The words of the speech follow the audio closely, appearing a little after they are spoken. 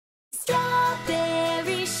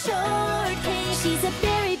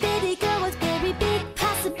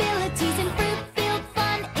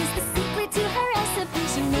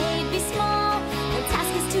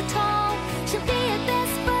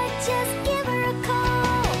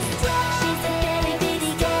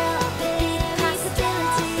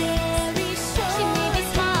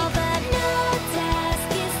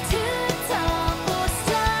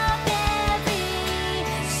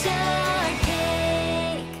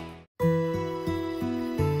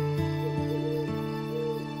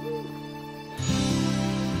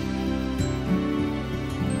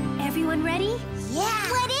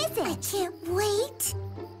can't wait.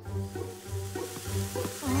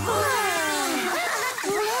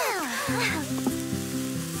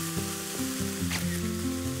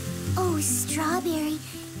 Oh, Strawberry,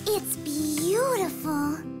 it's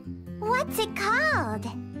beautiful. What's it called?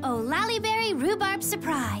 Berry Rhubarb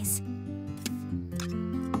Surprise.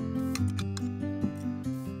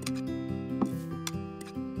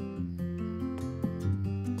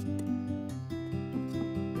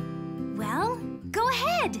 Well, go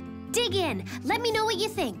ahead. Dig in. Let me know what you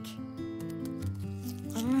think.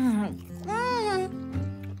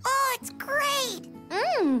 Oh, it's great.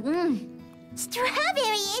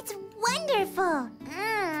 Strawberry, it's wonderful.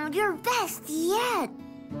 Your best yet.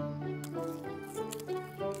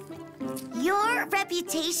 Your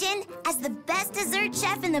reputation as the best dessert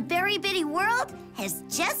chef in the Berry Bitty world has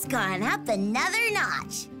just gone up another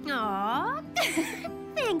notch. Aww.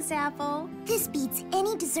 Thanks, Apple. This beats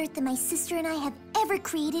any dessert that my sister and I have ever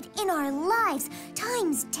created in our lives,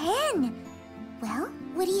 times 10. Well,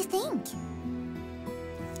 what do you think?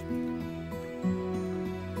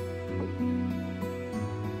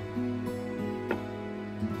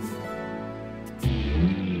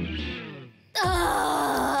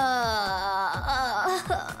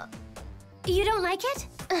 You don't like it?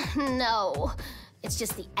 No. It's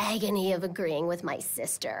just the agony of agreeing with my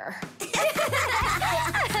sister.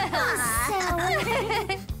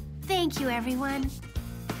 Thank you, everyone.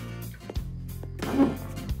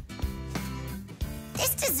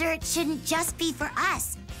 This dessert shouldn't just be for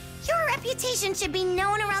us. Your reputation should be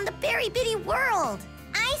known around the Berry Bitty world.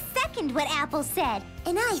 I second what Apple said,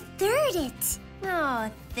 and I third it. Oh,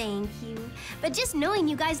 thank you. But just knowing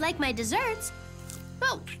you guys like my desserts,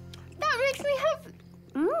 well, that makes me happy.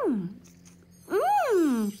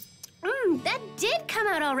 That did come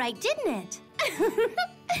out all right, didn't it?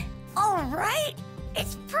 All right?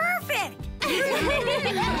 It's perfect!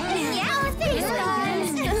 Yeah, thanks,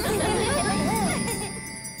 guys.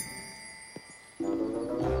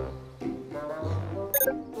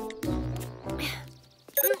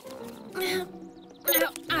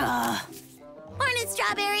 Morning,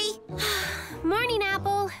 Strawberry. Morning,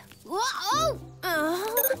 Apple.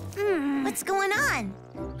 What's going on?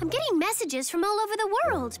 I'm getting messages from all over the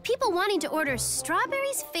world. People wanting to order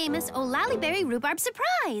Strawberry's famous Berry Rhubarb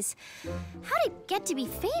Surprise. How'd it get to be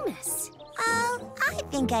famous? Oh, I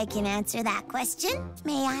think I can answer that question.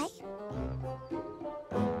 May I?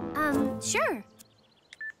 Sure.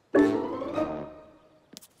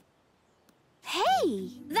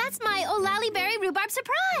 Hey, that's my Berry Rhubarb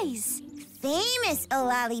Surprise. Famous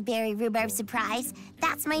Berry Rhubarb Surprise.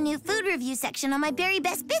 That's my new food review section on my Berry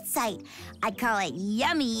Best Bits site. I call it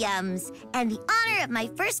Yummy Yums. And the honor of my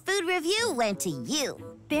first food review went to you.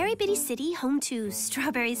 Berry Bitty City, home to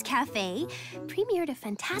Strawberry's Cafe, premiered a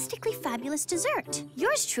fantastically fabulous dessert.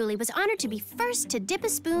 Yours truly was honored to be first to dip a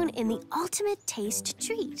spoon in the ultimate taste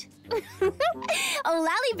treat.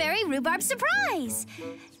 Berry Rhubarb Surprise!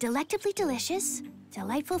 Delectably delicious,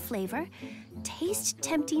 delightful flavor,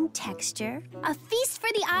 taste-tempting texture, a feast for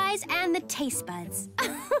the eyes and the taste buds.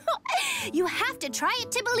 You have to try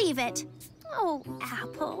it to believe it. Oh,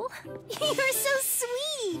 Apple, you're so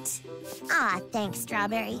sweet. Aw, thanks,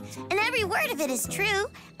 Strawberry. And every word of it is true.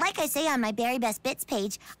 Like I say on my Berry Best Bits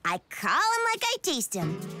page, I call 'em like I taste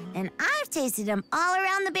 'em. And I've tasted 'em all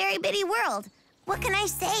around the Berry Bitty world. What can I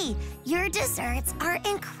say? Your desserts are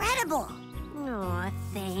incredible. Aw,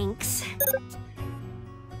 thanks.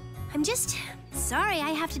 I'm just sorry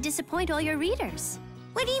I have to disappoint all your readers.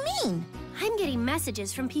 What do you mean? I'm getting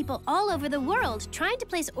messages from people all over the world trying to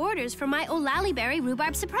place orders for my Berry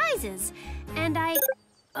Rhubarb Surprises. And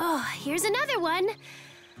here's another one.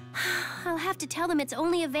 I'll have to tell them it's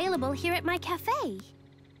only available here at my cafe.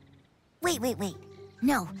 Wait.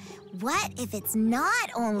 No, what if it's not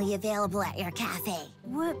only available at your cafe?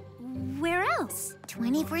 Where else?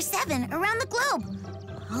 24/7 around the globe.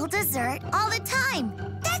 All dessert, all the time.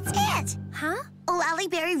 That's it! Huh?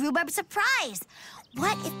 Berry Rhubarb Surprise.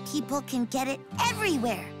 What if people can get it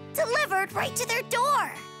everywhere? Delivered right to their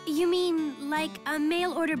door. You mean like a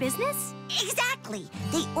mail order business? Exactly.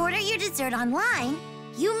 They order your dessert online,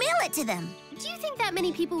 you mail it to them. Do you think that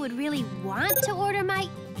many people would really want to order my...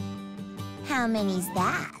 How many's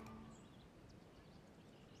that?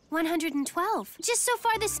 112. Just so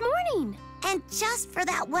far this morning. And just for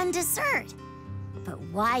that one dessert. But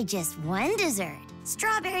why just one dessert?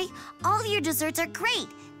 Strawberry, all your desserts are great.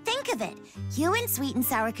 Think of it. You and Sweet and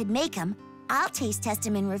Sour could make them. I'll taste test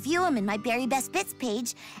them and review them in my Berry Best Bits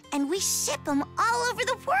page, and we ship them all over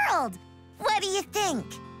the world. What do you think?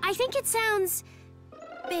 I think it sounds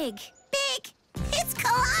big. Big? It's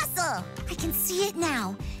colossal. I can see it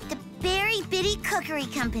now. The Berry Bitty Cookery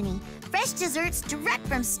Company. Fresh desserts direct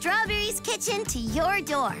from Strawberry's kitchen to your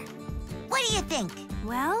door. What do you think?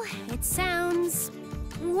 Well, it sounds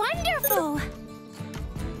wonderful.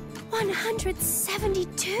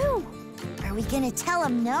 172. Are we gonna tell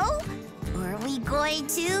them no? Or are we going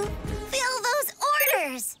to fill those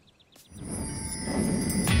orders?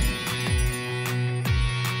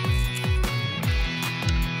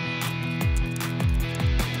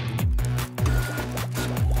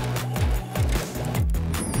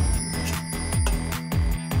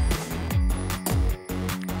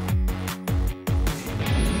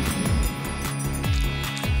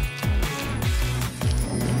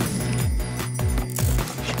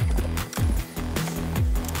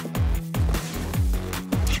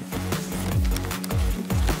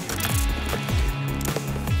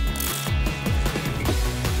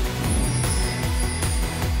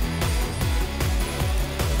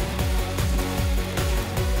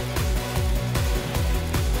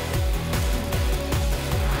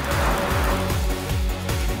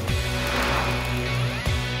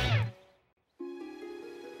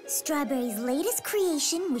 Strawberry's latest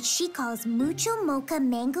creation, which she calls Mucho Mocha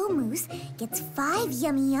Mango Mousse, gets 5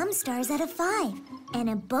 Yummy Yum stars out of 5. And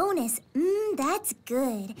a bonus, that's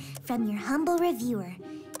good, from your humble reviewer.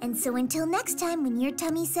 And so until next time when your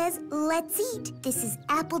tummy says, let's eat, this is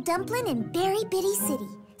Apple Dumpling in Berry Bitty City,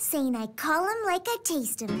 saying I call 'em like I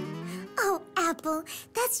taste 'em. Oh, Apple,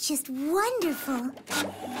 that's just wonderful.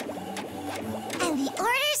 And the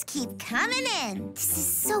orders keep coming in. This is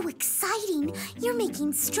so exciting. You're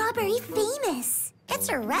making Strawberry famous. It's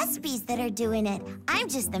her recipes that are doing it. I'm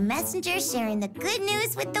just the messenger sharing the good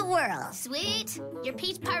news with the world. Sweet, your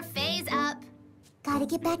peach parfait's up. Gotta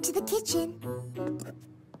get back to the kitchen.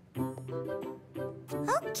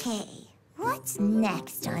 Okay, what's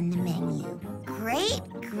next on the menu? Great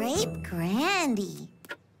Grape Grandy.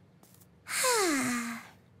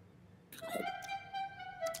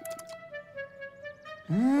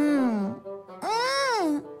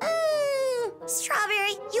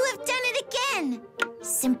 Strawberry, you have done it again!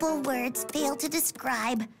 Simple words fail to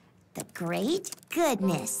describe the great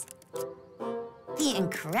goodness. The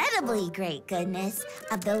incredibly great goodness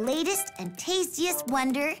of the latest and tastiest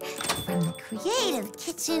wonder from the creative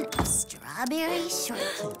kitchen of Strawberry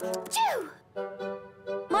Shortcake. Choo!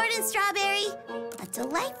 Morning, Strawberry. A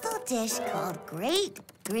delightful dish called Great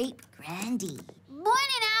Grape Grandy.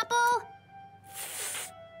 Morning, Apple.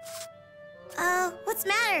 What's the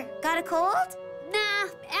matter? Got a cold? Nah,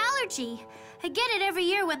 allergy. I get it every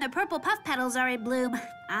year when the purple puff petals are in bloom.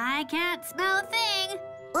 I can't smell a thing.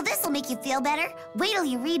 Well, this'll make you feel better. Wait till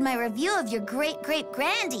you read my review of your Great Grape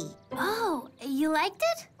Grandy. Oh, you liked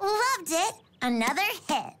it? Loved it. Another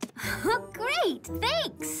hit. Great,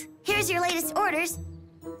 thanks. Here's your latest orders.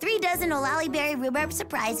 3 dozen Olali Berry Rhubarb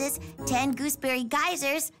Surprises, 10 Gooseberry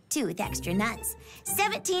Geysers, 2 with extra nuts,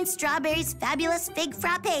 17 Strawberries Fabulous Fig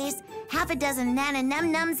Frappes, half a dozen Nana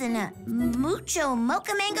Num Nums, and a Mucho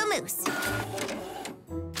Mocha Mango Mousse.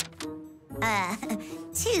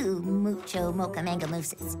 2 Mucho Mocha Mango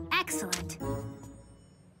Mousses. Excellent.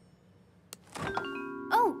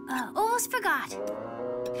 Oh, almost forgot.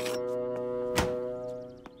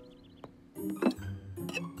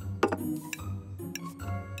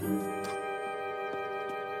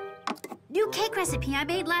 New cake recipe I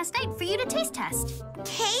made last night for you to taste test.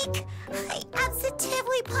 Cake? I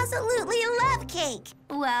absolutely, positively love cake.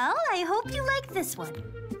 Well, I hope you like this one.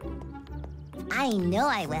 I know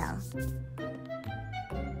I will.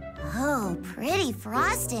 Oh, pretty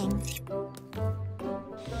frosting.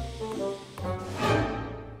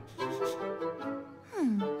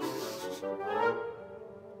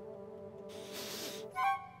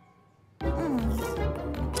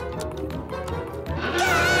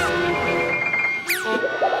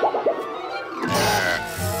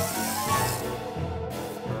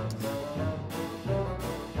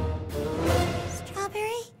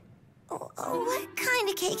 What kind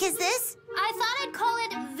of cake is this? I thought I'd call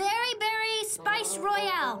it Very Berry Spice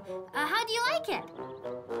Royale. How do you like it?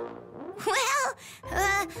 Well,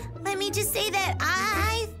 let me just say that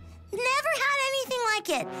I've never had anything like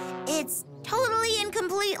it. It's totally and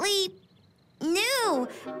completely new.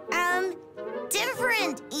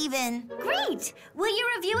 Different even. Great! Will you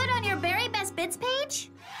review it on your Berry Best Bits page?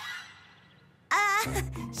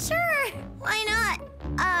 Sure. Why not?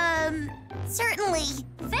 Certainly.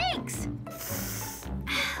 Thanks.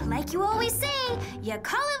 Like you always say, you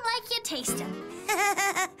call 'em like you taste 'em.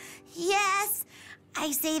 Yes,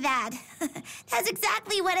 I say that. That's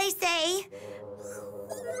exactly what I say.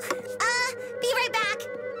 Be right back.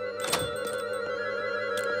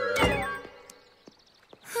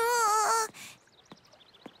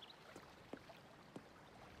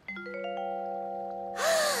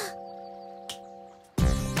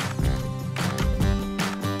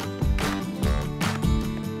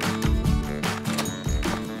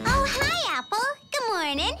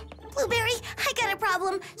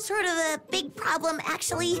 sort of a big problem,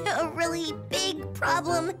 actually. A really big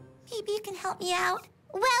problem. Maybe you can help me out?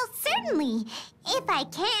 Well, certainly, if I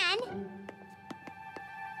can.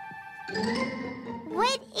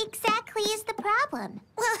 What exactly is the problem?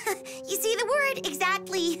 Well, you see, the word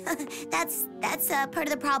exactly, that's part of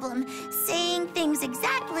the problem. Saying things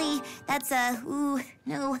exactly, that's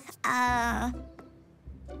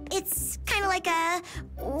it's kind of like a,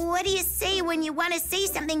 what do you say when you want to say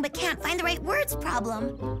something but can't find the right words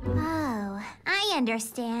problem. Oh, I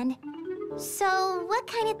understand. So, what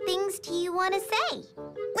kind of things do you want to say?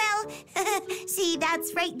 Well, see,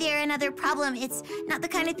 that's right there another problem. It's not the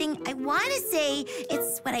kind of thing I want to say,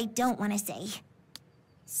 it's what I don't want to say.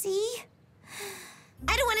 See?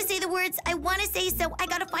 I don't want to say the words I want to say, so I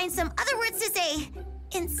gotta find some other words to say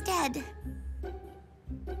instead.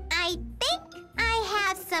 I think I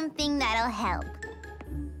have something that'll help.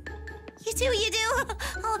 You do?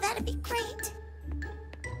 Oh, that'd be great.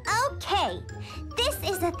 Okay, this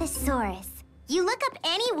is a thesaurus. You look up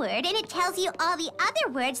any word and it tells you all the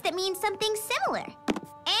other words that mean something similar.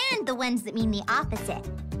 And the ones that mean the opposite.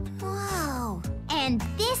 Whoa. And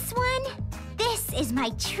this one? This is my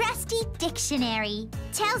trusty dictionary.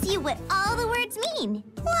 Tells you what all the words mean.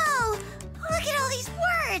 Whoa! Look at all these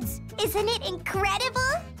words! Isn't it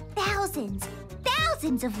incredible? Thousands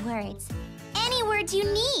of words. Any words you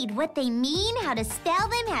need, what they mean, how to spell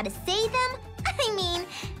them, how to say them. I mean,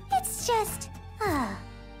 it's just...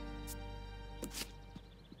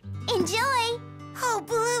 Enjoy! Oh,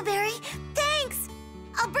 Blueberry, thanks!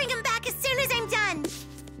 I'll bring him back as soon as I'm done.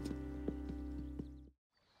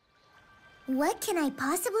 What can I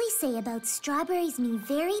possibly say about Strawberry's new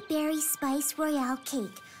Very Berry Spice Royale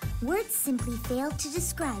cake? Words simply fail to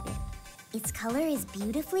describe it. Its color is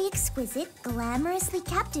beautifully exquisite, glamorously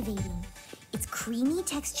captivating. Its creamy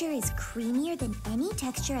texture is creamier than any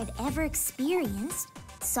texture I've ever experienced.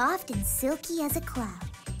 Soft and silky as a cloud.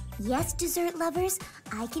 Yes, dessert lovers,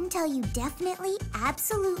 I can tell you definitely,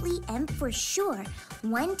 absolutely, and for sure,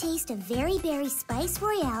 one taste of Very Berry Spice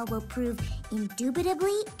Royale will prove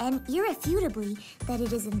indubitably and irrefutably that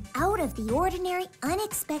it is an out-of-the-ordinary,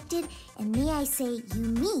 unexpected, and may I say,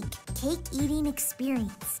 unique cake-eating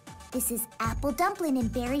experience. This is Apple Dumpling in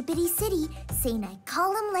Berry Bitty City saying I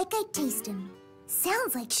call 'em like I taste 'em.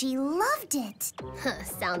 Sounds like she loved it.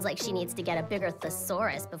 Sounds like she needs to get a bigger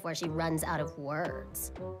thesaurus before she runs out of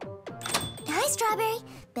words. Hi, Strawberry.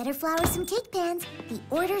 Better flour some cake pans. The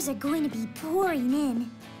orders are going to be pouring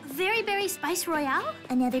in. Very Berry Spice Royale?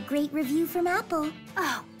 Another great review from Apple.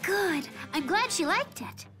 Oh, good. I'm glad she liked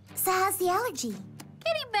it. So how's the allergy?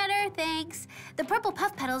 Getting better, thanks. The purple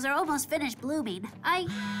puff petals are almost finished blooming.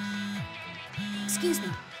 Excuse me.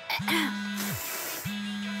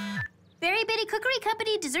 Berry Bitty Cookery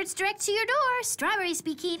Company, desserts direct to your door. Strawberry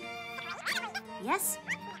speaking. Yes?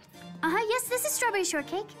 Yes, this is Strawberry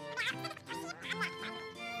Shortcake.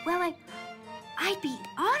 Well, I'd be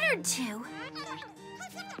honored to.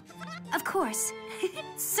 Of course.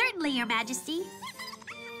 Certainly, Your Majesty.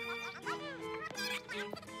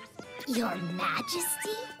 Your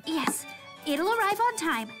Majesty? Yes, it'll arrive on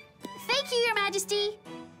time. Thank you, Your Majesty.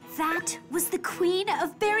 That was the Queen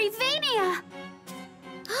of Berryvania.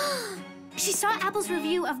 She saw Apple's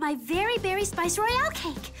review of my Very Berry Spice Royale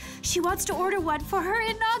cake. She wants to order one for her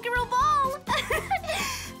inaugural ball.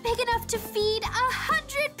 Big enough to feed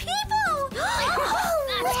 100 people.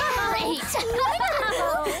 Great.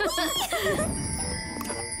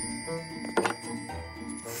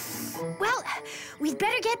 Well, we'd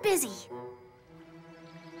better get busy.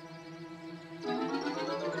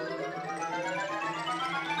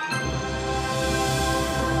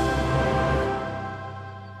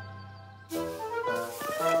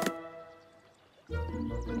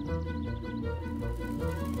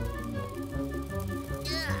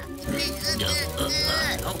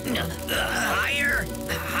 Higher!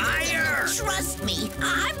 Higher! Trust me,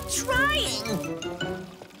 I'm trying!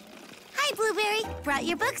 Hi, Blueberry. Brought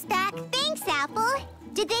your books back. Thanks, Apple.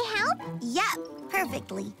 Did they help? Yup,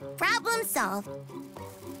 perfectly. Problem solved.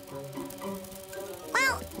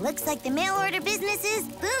 Well, looks like the mail order business is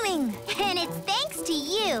booming. And it's thanks to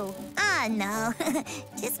you. Ah, no.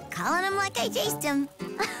 Just calling them like I taste them.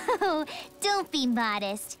 Oh, don't be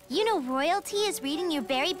modest. You know royalty is reading your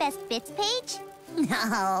very best bits page?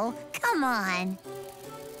 No, come on.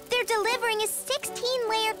 They're delivering a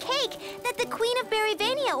 16-layer cake that the Queen of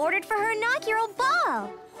Berryvania ordered for her inaugural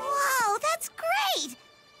ball. Whoa, that's great!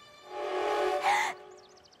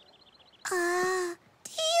 Do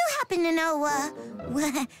you happen to know,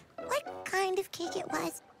 what kind of cake it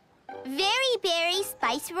was? Very Berry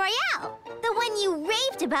Spice Royale, the one you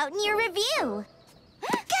raved about in your review.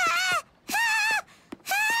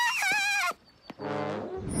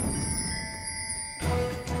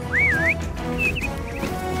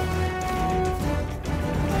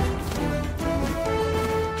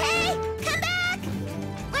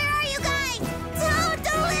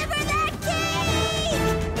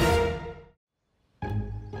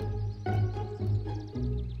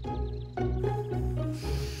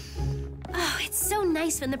 It's so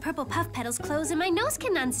nice when the purple puff petals close and my nose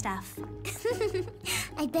can unstuff.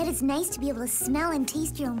 I bet it's nice to be able to smell and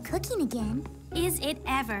taste your own cooking again. Is it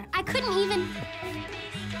ever? I couldn't even...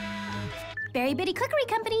 Berry Bitty Cookery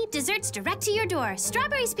Company, desserts direct to your door.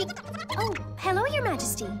 Strawberry speak... Oh, hello, Your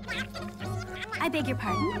Majesty. I beg your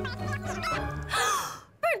pardon? Burnt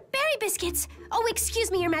berry biscuits! Oh, excuse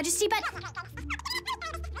me, Your Majesty, but...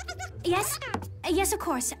 Yes? Yes, of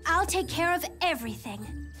course. I'll take care of everything.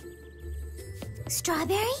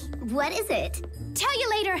 Strawberry? What is it? Tell you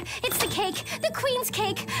later. It's the cake. The Queen's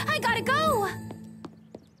cake. I gotta go.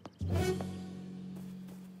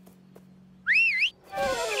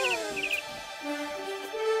 Hey!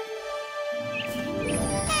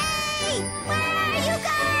 Where are you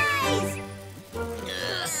guys?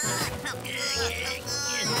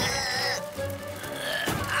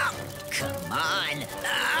 Come on.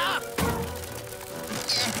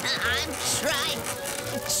 I'm trying.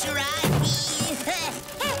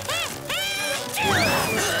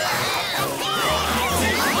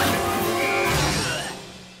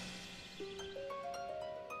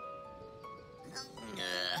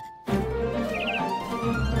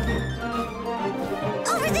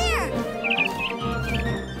 Over there!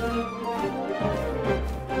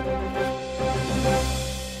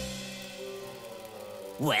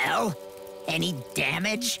 Well, any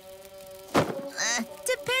damage?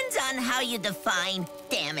 Depends on how you define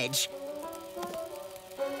damage.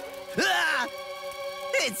 Ah!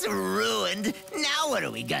 It's ruined. Now what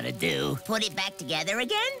are we gonna do? Put it back together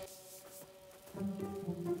again?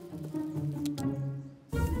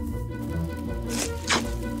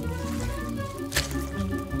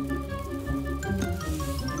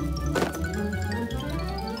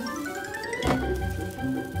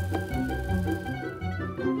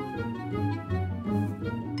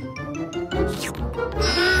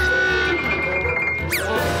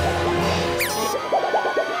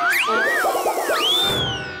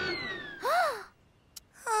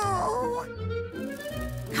 Oh.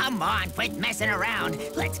 Come on, quit messing around.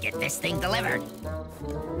 Let's get this thing delivered.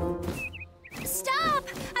 Stop!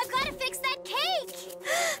 I've got to fix that cake.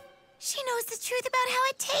 She knows the truth about how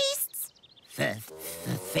it tastes.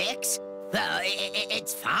 Fix?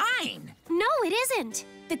 It's fine. No, it isn't.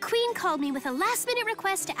 The Queen called me with a last-minute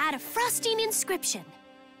request to add a frosting inscription.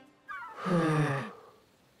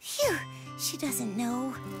 Phew, she doesn't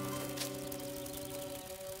know.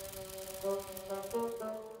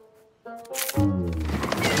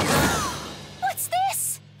 What's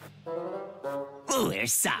this? We're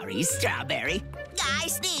sorry, Strawberry. I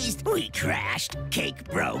sneezed. We crashed. Cake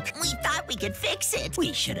broke. We thought we could fix it.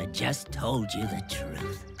 We should have just told you the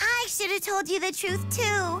truth. I should have told you the truth,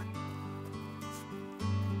 too.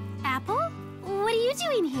 Apple? What are you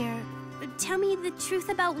doing here? Tell me the truth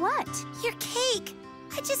about what? Your cake.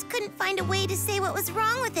 I just couldn't find a way to say what was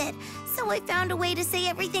wrong with it. So I found a way to say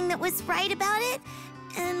everything that was right about it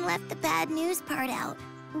and left the bad news part out.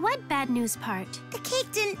 What bad news part? The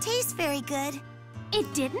cake didn't taste very good.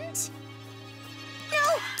 It didn't?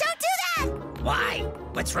 No, don't do that! Why?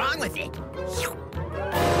 What's wrong with it?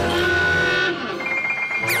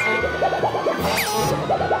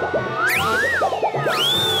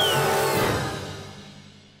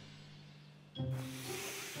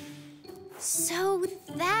 So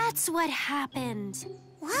that's what happened.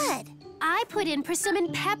 What? I put in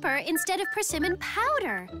persimmon pepper instead of persimmon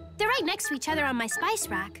powder. They're right next to each other on my spice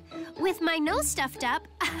rack. With my nose stuffed up,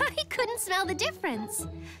 I couldn't smell the difference.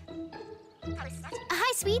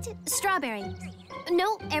 Hi, sweet. Strawberry.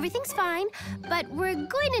 No, everything's fine, but we're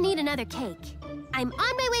going to need another cake. I'm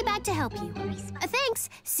on my way back to help you. Thanks.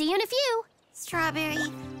 See you in a few.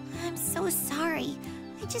 Strawberry, I'm so sorry.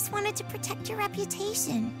 I just wanted to protect your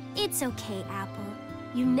reputation. It's okay, Apple.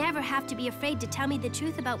 You never have to be afraid to tell me the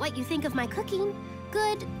truth about what you think of my cooking,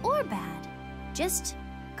 good or bad. Just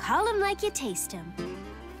call 'em like you taste 'em.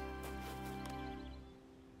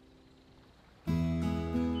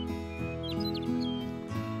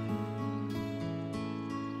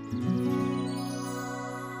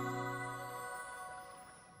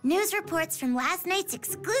 News reports from last night's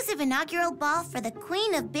exclusive inaugural ball for the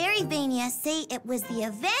Queen of Berryvania say it was the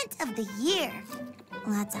event of the year.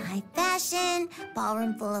 Lots of high fashion,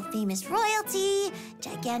 ballroom full of famous royalty,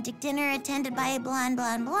 gigantic dinner attended by blah,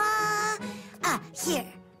 blah, blah.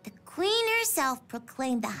 Here. The Queen herself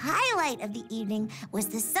proclaimed the highlight of the evening was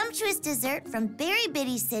the sumptuous dessert from Berry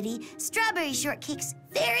Bitty City, Strawberry Shortcake's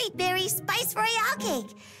Very Berry Spice Royale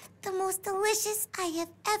Cake. The most delicious I have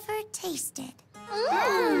ever tasted.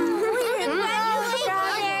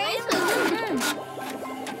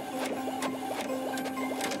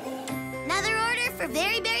 Another order for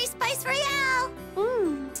Very Berry Spice Royale.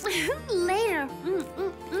 Later.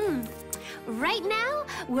 Right now,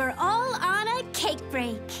 we're all on a cake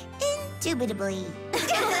break. Indubitably. So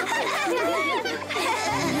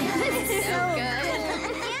good. Yeah.